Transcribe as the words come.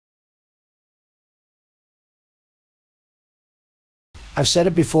I've said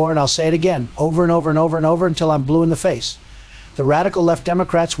it before and I'll say it again, over and over and over and over until I'm blue in the face. The radical left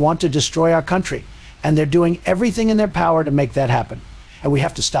Democrats want to destroy our country, and they're doing everything in their power to make that happen. And we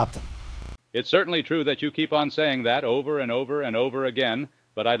have to stop them. It's certainly true that you keep on saying that over and over and over again,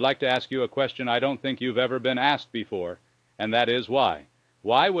 but I'd like to ask you a question I don't think you've ever been asked before, and that is why?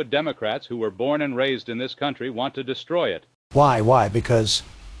 Why would Democrats who were born and raised in this country want to destroy it? Why? Because,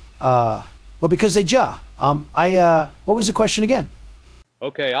 well, because they what was the question again?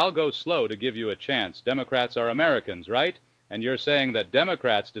 Okay, I'll go slow to give you a chance. Democrats are Americans, right? And you're saying that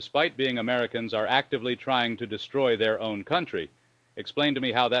Democrats, despite being Americans, are actively trying to destroy their own country. Explain to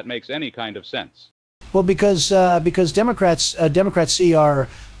me how that makes any kind of sense. Well, because Democrats they're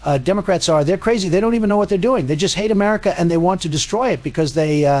crazy. They don't even know what they're doing. They just hate America and they want to destroy it because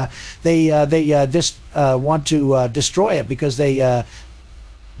they want to destroy it because they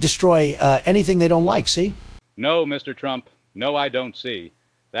destroy anything they don't like. See? No, Mr. Trump. No, I don't see.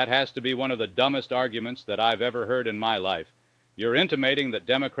 That has to be one of the dumbest arguments that I've ever heard in my life. You're intimating that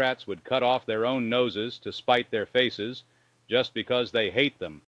Democrats would cut off their own noses to spite their faces just because they hate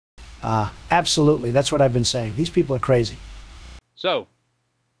them. Absolutely. That's what I've been saying. These people are crazy. So,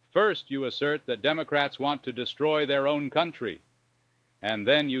 first you assert that Democrats want to destroy their own country, and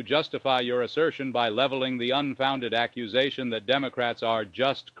then you justify your assertion by leveling the unfounded accusation that Democrats are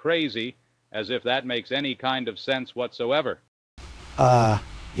just crazy, as if that makes any kind of sense whatsoever.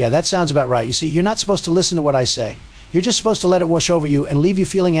 Yeah, that sounds about right. You see, you're not supposed to listen to what I say. You're just supposed to let it wash over you and leave you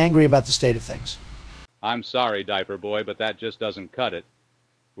feeling angry about the state of things. I'm sorry, Diaper Boy, but that just doesn't cut it.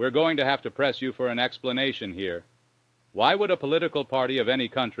 We're going to have to press you for an explanation here. Why would a political party of any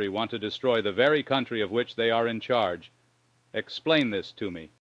country want to destroy the very country of which they are in charge? Explain this to me.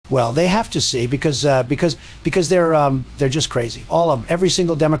 Well, they have to see because they're just crazy. All of them, every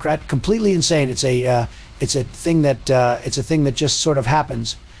single Democrat, completely insane. It's a thing that just sort of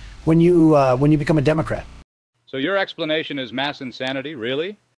happens when you become a Democrat. So your explanation is mass insanity,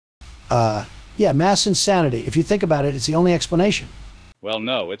 really? Yeah, mass insanity. If you think about it, it's the only explanation. Well,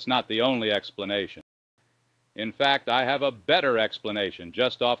 no, it's not the only explanation. In fact, I have a better explanation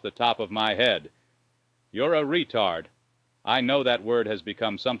just off the top of my head. You're a retard. I know that word has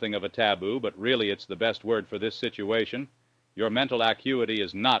become something of a taboo, but really it's the best word for this situation. Your mental acuity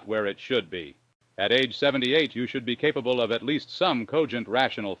is not where it should be. At age 78, you should be capable of at least some cogent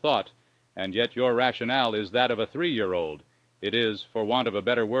rational thought, and yet your rationale is that of a 3-year-old. It is, for want of a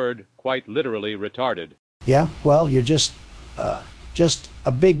better word, quite literally retarded. Yeah, well, you're just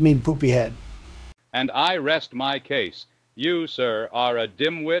a big, mean, poopy head. And I rest my case. You, sir, are a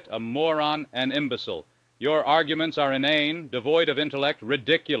dimwit, a moron, an imbecile. Your arguments are inane, devoid of intellect,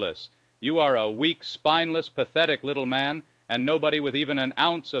 ridiculous. You are a weak, spineless, pathetic little man, and nobody with even an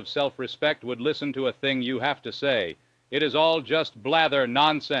ounce of self-respect would listen to a thing you have to say. It is all just blather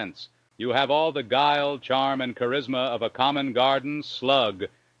nonsense. You have all the guile, charm, and charisma of a common garden slug.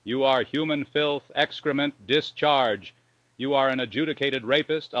 You are human filth, excrement, discharge. You are an adjudicated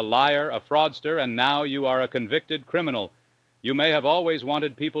rapist, a liar, a fraudster, and now you are a convicted criminal. You may have always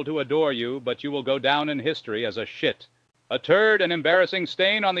wanted people to adore you, but you will go down in history as a shit. A turd, an embarrassing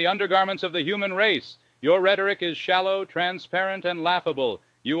stain on the undergarments of the human race. Your rhetoric is shallow, transparent, and laughable.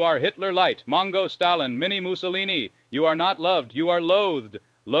 You are Hitler Light, Mongo Stalin, Mini Mussolini. You are not loved, you are loathed.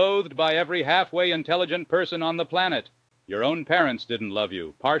 Loathed by every halfway intelligent person on the planet. Your own parents didn't love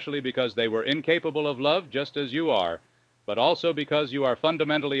you, partially because they were incapable of love, just as you are, but also because you are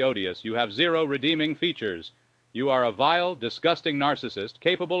fundamentally odious. You have zero redeeming features. You are a vile, disgusting narcissist,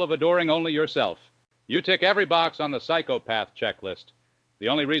 capable of adoring only yourself. You tick every box on the psychopath checklist. The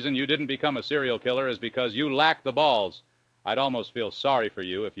only reason you didn't become a serial killer is because you lack the balls. I'd almost feel sorry for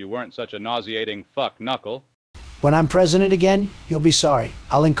you if you weren't such a nauseating fuck-knuckle. When I'm president again, you'll be sorry.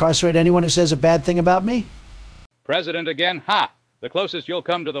 I'll incarcerate anyone who says a bad thing about me. President again? Ha! The closest you'll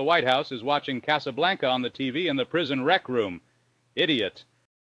come to the White House is watching Casablanca on the TV in the prison rec room. Idiot.